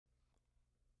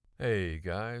Hey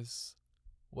guys,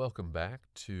 welcome back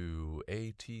to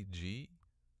ATG.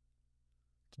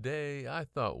 Today I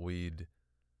thought we'd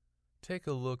take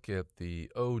a look at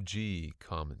the OG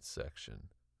comments section.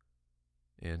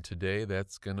 And today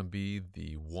that's going to be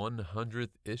the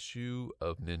 100th issue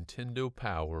of Nintendo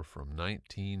Power from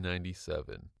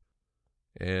 1997.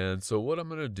 And so what I'm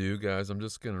going to do, guys, I'm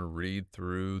just going to read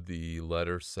through the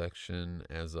letter section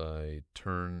as I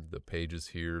turn the pages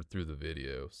here through the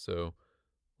video. So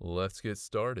let's get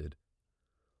started.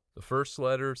 The first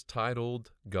letter is titled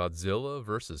Godzilla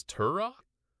vs. Turok?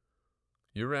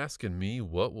 You're asking me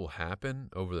what will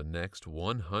happen over the next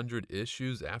 100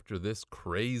 issues after this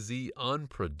crazy,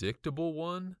 unpredictable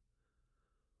one?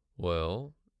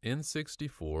 Well,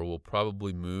 N64 will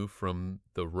probably move from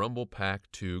the Rumble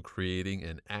Pack to creating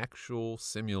an actual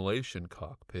simulation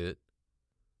cockpit.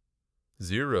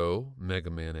 Zero, Mega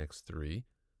Man X3,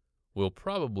 will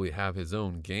probably have his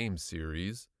own game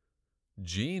series.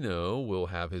 Geno will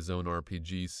have his own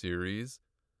RPG series.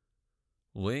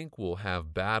 Link will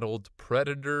have battled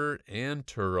Predator, and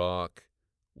Turok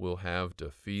will have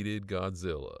defeated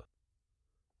Godzilla.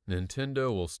 Nintendo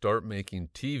will start making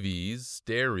TVs,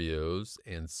 stereos,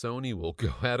 and Sony will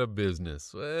go out of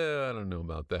business. Well, I don't know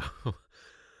about that.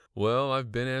 Well,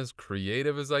 I've been as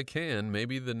creative as I can.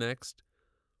 Maybe the next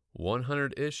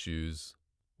 100 issues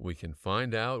we can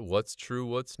find out what's true,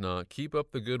 what's not. Keep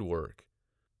up the good work.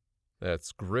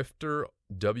 That's Grifter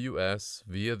WS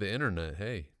via the internet.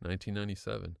 Hey,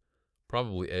 1997.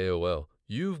 Probably AOL.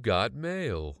 You've got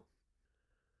mail.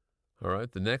 All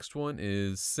right, the next one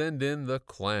is Send in the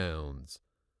Clowns.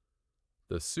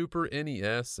 The Super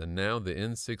NES and now the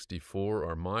N64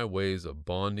 are my ways of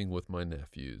bonding with my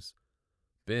nephews.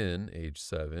 Ben, age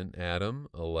 7, Adam,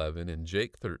 11, and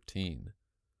Jake, 13.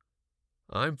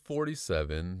 I'm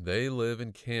 47, they live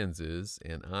in Kansas,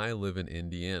 and I live in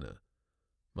Indiana.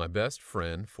 My best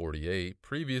friend, 48,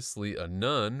 previously a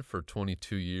nun for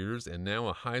 22 years and now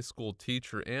a high school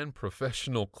teacher and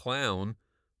professional clown,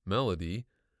 Melody,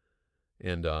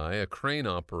 and I, a crane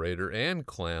operator and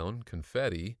clown,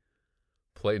 Confetti,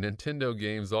 play Nintendo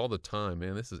games all the time.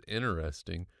 Man, this is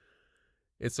interesting.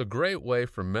 It's a great way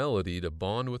for Melody to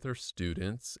bond with her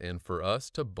students and for us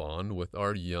to bond with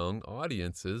our young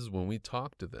audiences when we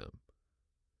talk to them.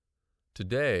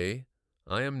 Today,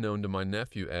 I am known to my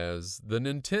nephew as the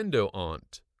Nintendo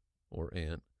Aunt, or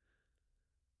Aunt.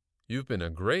 You've been a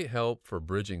great help for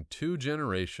bridging 2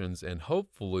 generations and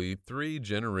hopefully 3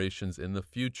 generations in the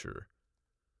future.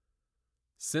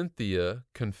 Cynthia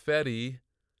Confetti,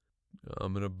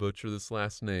 I'm going to butcher this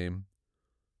last name,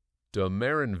 de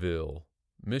Marinville,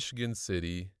 Michigan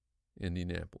City,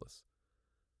 Indianapolis.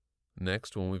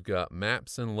 Next one, we've got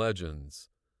Maps and Legends.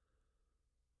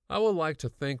 I would like to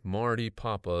thank Marty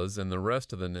Papas and the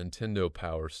rest of the Nintendo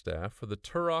Power staff for the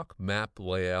Turok map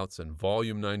layouts in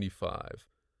Volume 95.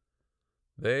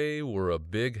 They were a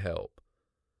big help.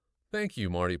 Thank you,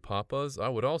 Marty Papas. I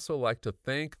would also like to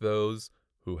thank those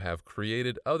who have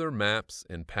created other maps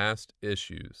in past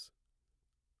issues.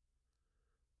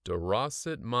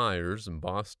 Dorosset Myers in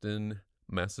Boston,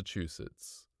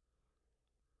 Massachusetts.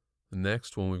 The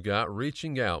next one we've got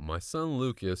Reaching Out. My son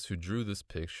Lucas, who drew this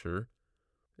picture,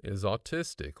 is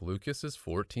autistic. Lucas is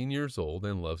 14 years old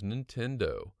and loves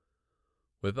Nintendo.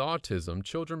 With autism,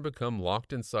 children become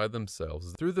locked inside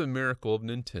themselves. Through the miracle of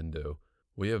Nintendo,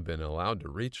 we have been allowed to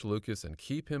reach Lucas and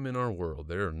keep him in our world.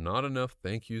 There are not enough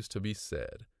thank yous to be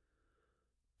said.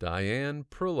 Diane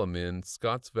Perlman,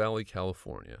 Scotts Valley,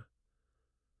 California.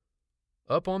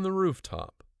 Up on the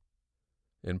Rooftop.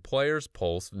 In Player's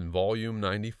Pulse in Volume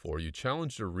 94, you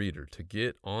challenged a reader to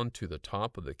get onto the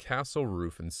top of the castle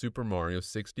roof in Super Mario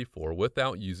 64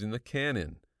 without using the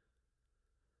cannon.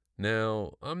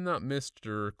 Now, I'm not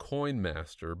Mr. Coin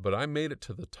Master, but I made it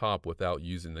to the top without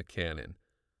using the cannon.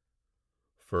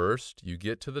 First, you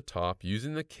get to the top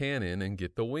using the cannon and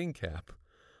get the wing cap.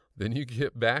 Then you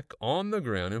get back on the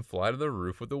ground and fly to the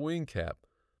roof with the wing cap.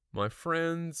 My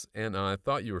friends and I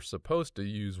thought you were supposed to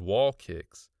use wall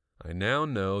kicks. I now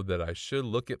know that I should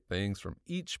look at things from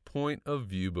each point of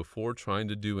view before trying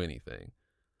to do anything.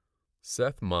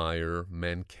 Seth Meyer,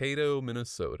 Mankato,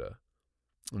 Minnesota.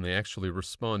 And they actually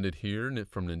responded here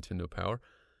from Nintendo Power.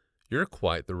 You're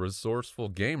quite the resourceful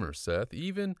gamer, Seth.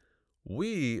 Even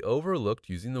we overlooked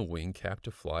using the wing cap to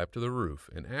fly up to the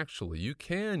roof. And actually, you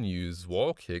can use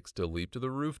wall kicks to leap to the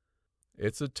roof.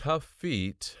 It's a tough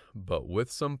feat, but with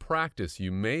some practice,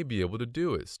 you may be able to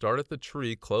do it. Start at the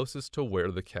tree closest to where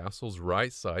the castle's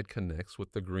right side connects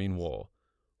with the green wall.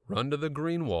 Run to the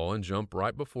green wall and jump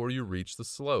right before you reach the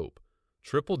slope.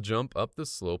 Triple jump up the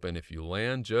slope, and if you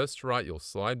land just right, you'll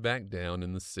slide back down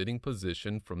in the sitting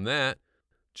position. From that,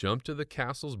 Jump to the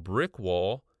castle's brick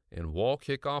wall and wall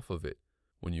kick off of it.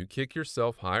 When you kick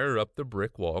yourself higher up the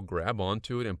brick wall, grab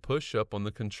onto it and push up on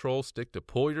the control stick to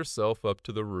pull yourself up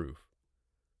to the roof.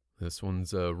 This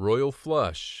one's a royal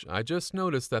flush. I just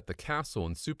noticed that the castle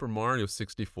in Super Mario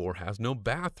 64 has no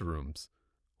bathrooms.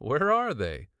 Where are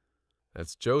they?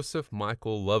 That's Joseph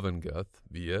Michael Lovenguth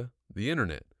via the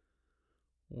internet.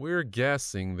 We're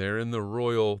guessing they're in the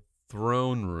royal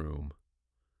throne room.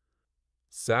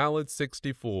 Salad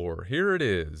 64. Here it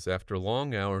is. After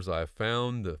long hours, I have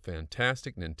found the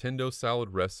fantastic Nintendo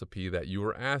salad recipe that you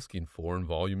were asking for in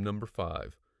volume number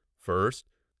 5. First,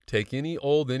 take any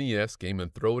old NES game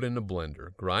and throw it in a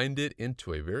blender. Grind it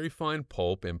into a very fine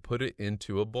pulp and put it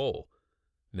into a bowl.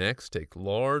 Next, take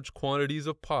large quantities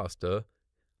of pasta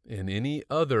and any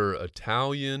other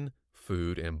Italian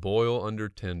food and boil under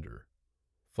tender.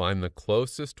 Find the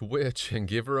closest witch and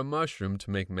give her a mushroom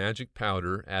to make magic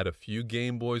powder. Add a few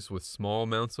Game Boys with small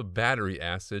amounts of battery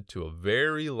acid to a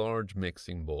very large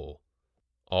mixing bowl.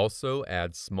 Also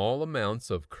add small amounts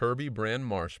of Kirby brand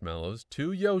marshmallows,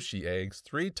 2 Yoshi eggs,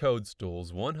 3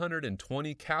 toadstools,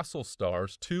 120 castle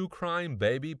stars, 2 crying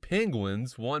baby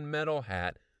penguins, 1 metal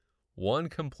hat, 1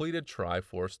 completed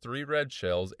Triforce, 3 red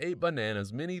shells, 8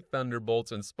 bananas, mini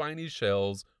thunderbolts and spiny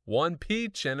shells, 1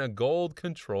 peach and a gold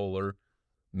controller.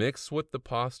 Mix with the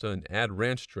pasta and add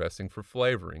ranch dressing for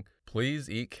flavoring. Please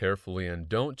eat carefully and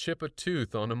don't chip a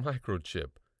tooth on a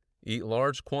microchip. Eat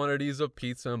large quantities of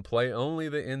pizza and play only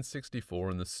the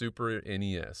N64 and the Super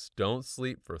NES. Don't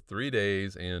sleep for 3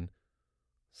 days and...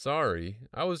 Sorry,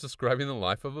 I was describing the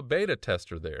life of a beta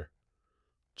tester there.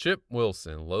 Chip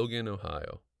Wilson, Logan,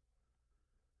 Ohio.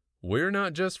 We're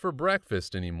not just for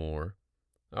breakfast anymore.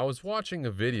 I was watching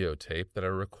a videotape that I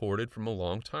recorded from a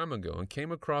long time ago and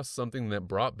came across something that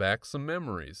brought back some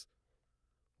memories.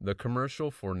 The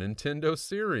commercial for Nintendo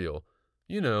cereal.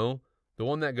 You know, the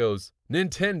one that goes,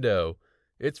 Nintendo,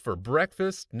 it's for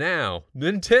breakfast now.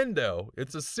 Nintendo,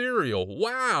 it's a cereal.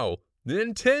 Wow,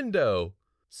 Nintendo.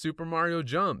 Super Mario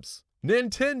Jumps.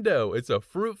 Nintendo, it's a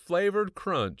fruit-flavored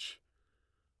crunch.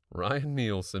 Ryan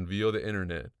Nielsen via the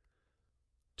internet.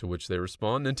 To which they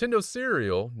respond, Nintendo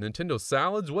cereal, Nintendo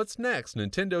salads, what's next?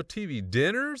 Nintendo TV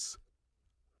dinners?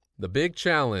 The big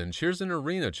challenge. Here's an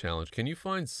arena challenge. Can you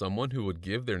find someone who would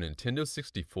give their Nintendo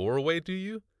 64 away to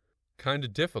you? Kinda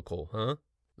difficult, huh?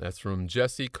 That's from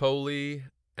Jesse Coley,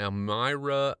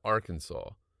 Elmira,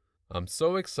 Arkansas. I'm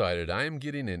so excited. I am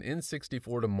getting an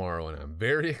N64 tomorrow, and I'm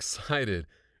very excited.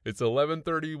 It's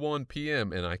 11:31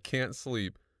 p.m., and I can't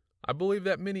sleep. I believe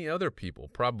that many other people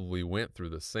probably went through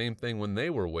the same thing when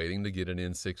they were waiting to get an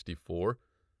N64.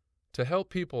 To help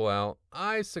people out,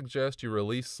 I suggest you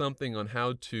release something on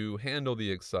how to handle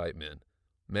the excitement.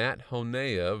 Matt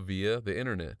Honea via the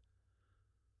internet.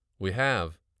 We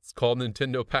have. It's called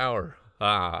Nintendo Power.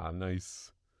 Ah,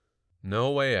 nice.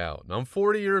 No way out. I'm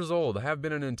 40 years old. I have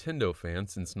been a Nintendo fan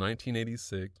since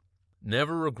 1986,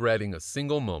 never regretting a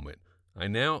single moment. I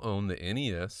now own the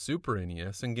NES, Super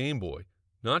NES, and Game Boy.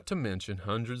 Not to mention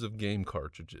hundreds of game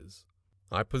cartridges.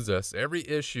 I possess every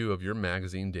issue of your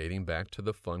magazine dating back to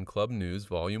the Fun Club News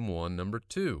Volume 1, Number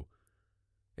 2.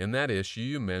 In that issue,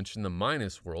 you mentioned the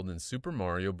Minus World in Super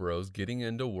Mario Bros. Getting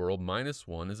into World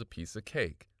 -1 is a piece of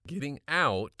cake. Getting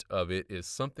out of it is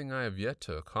something I have yet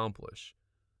to accomplish.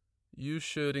 You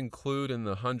should include in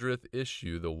the 100th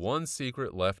issue the one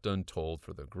secret left untold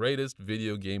for the greatest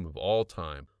video game of all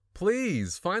time.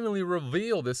 Please, finally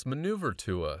reveal this maneuver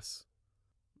to us.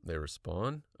 They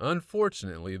respond,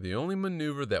 unfortunately, the only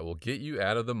maneuver that will get you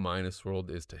out of the Minus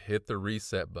World is to hit the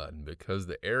reset button because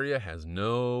the area has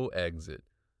no exit.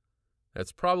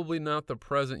 That's probably not the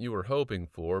present you were hoping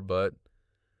for, but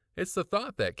it's the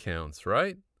thought that counts,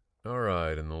 right? All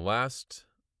right, and the last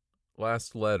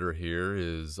letter here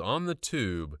is on the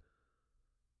tube.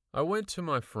 I went to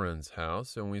my friend's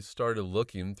house and we started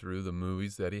looking through the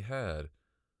movies that he had.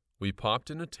 We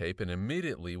popped in a tape and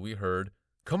immediately we heard,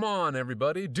 "Come on,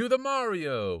 everybody, do the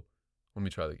Mario." Let me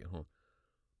try that again. Hold on.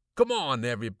 "Come on,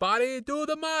 everybody, do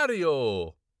the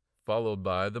Mario." Followed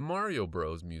by the Mario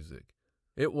Bros. Music.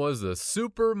 It was the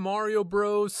Super Mario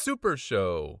Bros. Super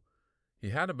Show. He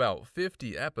had about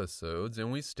 50 episodes,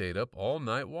 and we stayed up all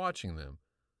night watching them.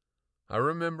 I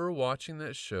remember watching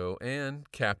that show and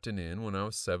Captain N when I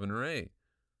was 7 or 8.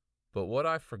 But what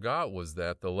I forgot was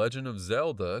that The Legend of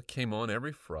Zelda came on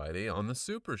every Friday on the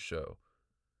Super Show.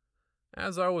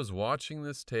 As I was watching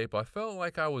this tape, I felt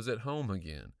like I was at home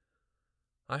again.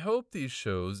 I hope these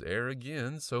shows air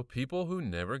again so people who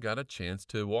never got a chance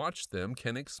to watch them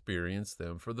can experience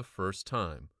them for the first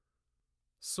time.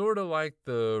 Sort of like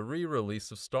the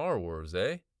re-release of Star Wars,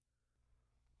 eh?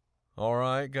 All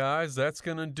right, guys, that's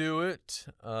going to do it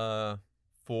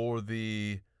for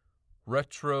the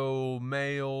Retro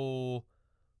Mail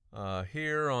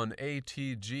here on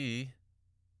ATG.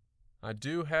 I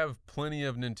do have plenty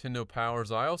of Nintendo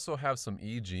Powers. I also have some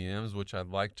EGMs, which I'd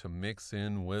like to mix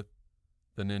in with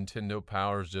the Nintendo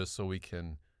Powers just so we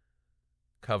can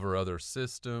cover other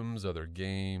systems, other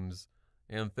games,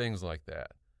 and things like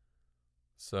that.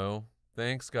 So,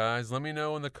 thanks, guys. Let me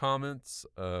know in the comments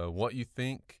what you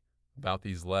think about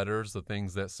these letters, the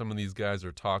things that some of these guys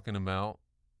are talking about.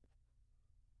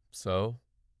 So,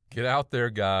 get out there,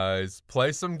 guys.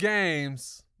 Play some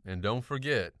games. And don't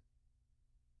forget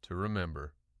to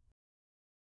remember,